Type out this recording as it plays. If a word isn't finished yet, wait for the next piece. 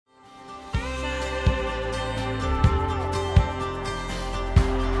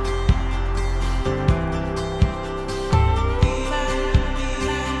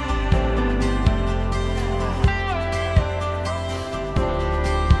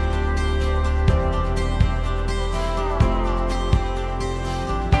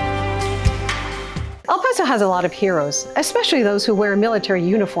also has a lot of heroes, especially those who wear military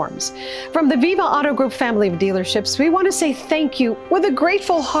uniforms. From the Viva Auto Group family of dealerships, we want to say thank you with a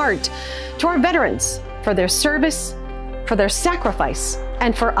grateful heart to our veterans for their service, for their sacrifice,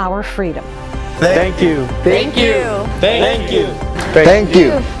 and for our freedom. Thank you. Thank you. Thank you. Thank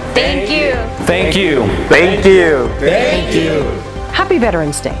you. Thank you. Thank you. Thank you. Thank you. Happy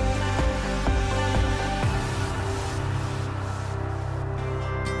Veterans Day.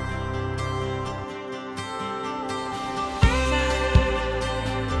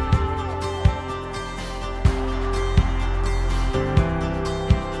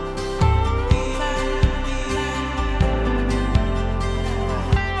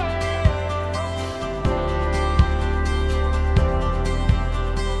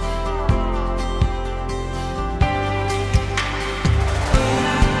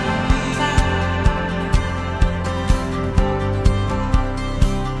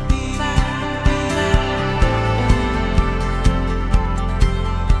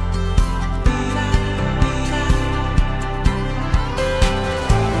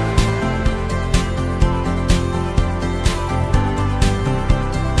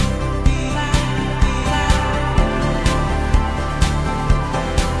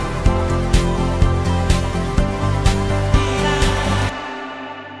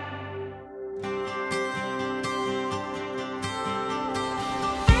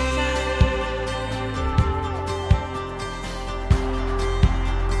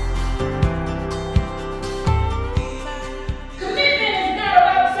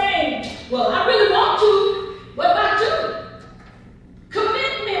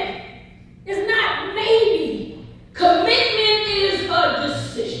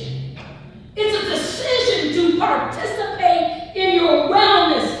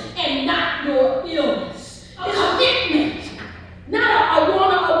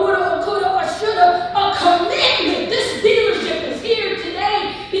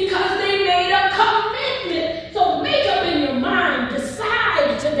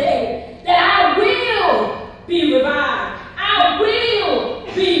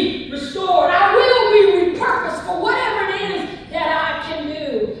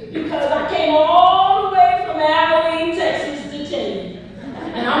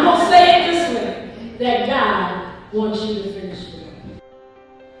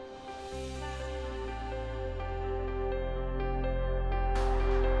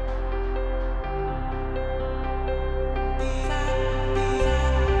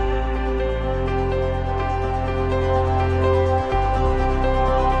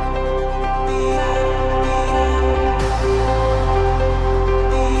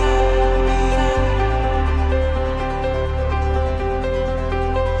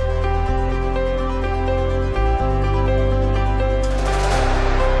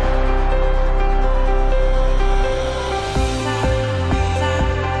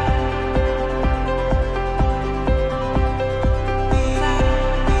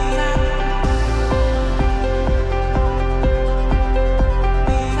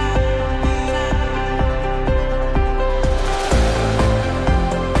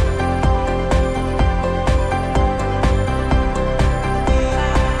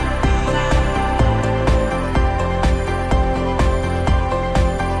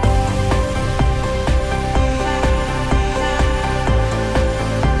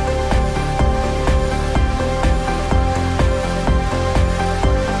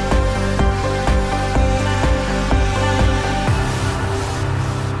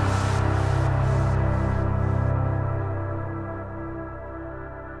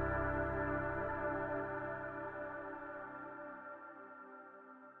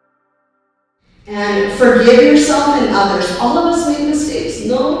 And forgive yourself and others. All of us make mistakes.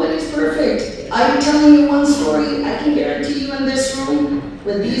 Nobody's perfect. I'm telling you one story. I can guarantee you in this room,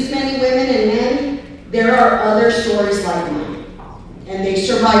 with these many women and men, there are other stories like mine. And they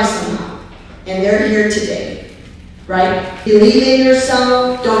survived somehow. And they're here today. Right? Believe in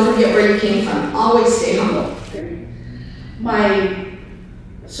yourself. Don't forget where you came from. Always stay humble. My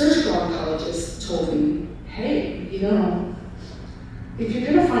surgical oncologist told me, hey, you know, if you're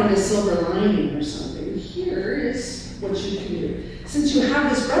going to find a silver lining or something, here is what you can do. Since you have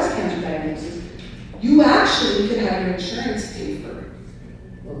this breast cancer diagnosis, you actually could have your insurance pay for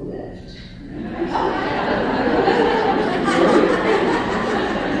the lift.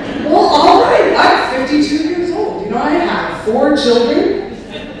 Well, all right, I'm 52 years old. You know, I have 4 children.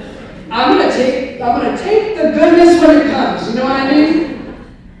 I'm gonna take the goodness when it comes. You know what I mean?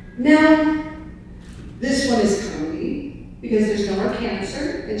 Now, this one is comedy because there's no more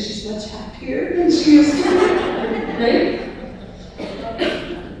cancer, and she's much happier than she used to be, right?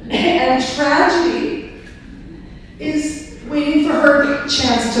 And tragedy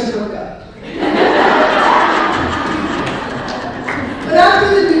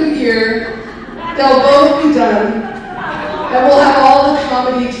year, they'll both be done, and we'll have all the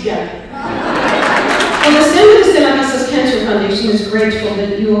comedy together. Well, the San Luis de la Casas Cancer Foundation is grateful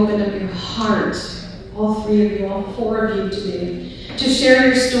that you opened up your heart, all three of you, all four of you today, to share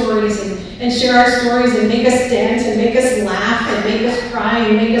your stories and share our stories and make us dance and make us laugh and make us cry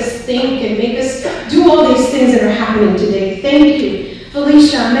and make us think and make us do all these things that are happening today. Thank you.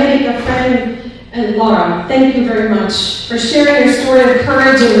 Felicia, America, Fran, and Laura, thank you very much for sharing your story of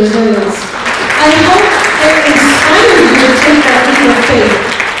courage and resilience. I hope it inspires you to take that leap of faith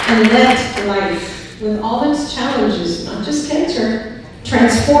and let life, with all its challenges, not just cancer,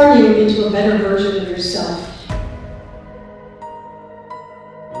 transform you into a better version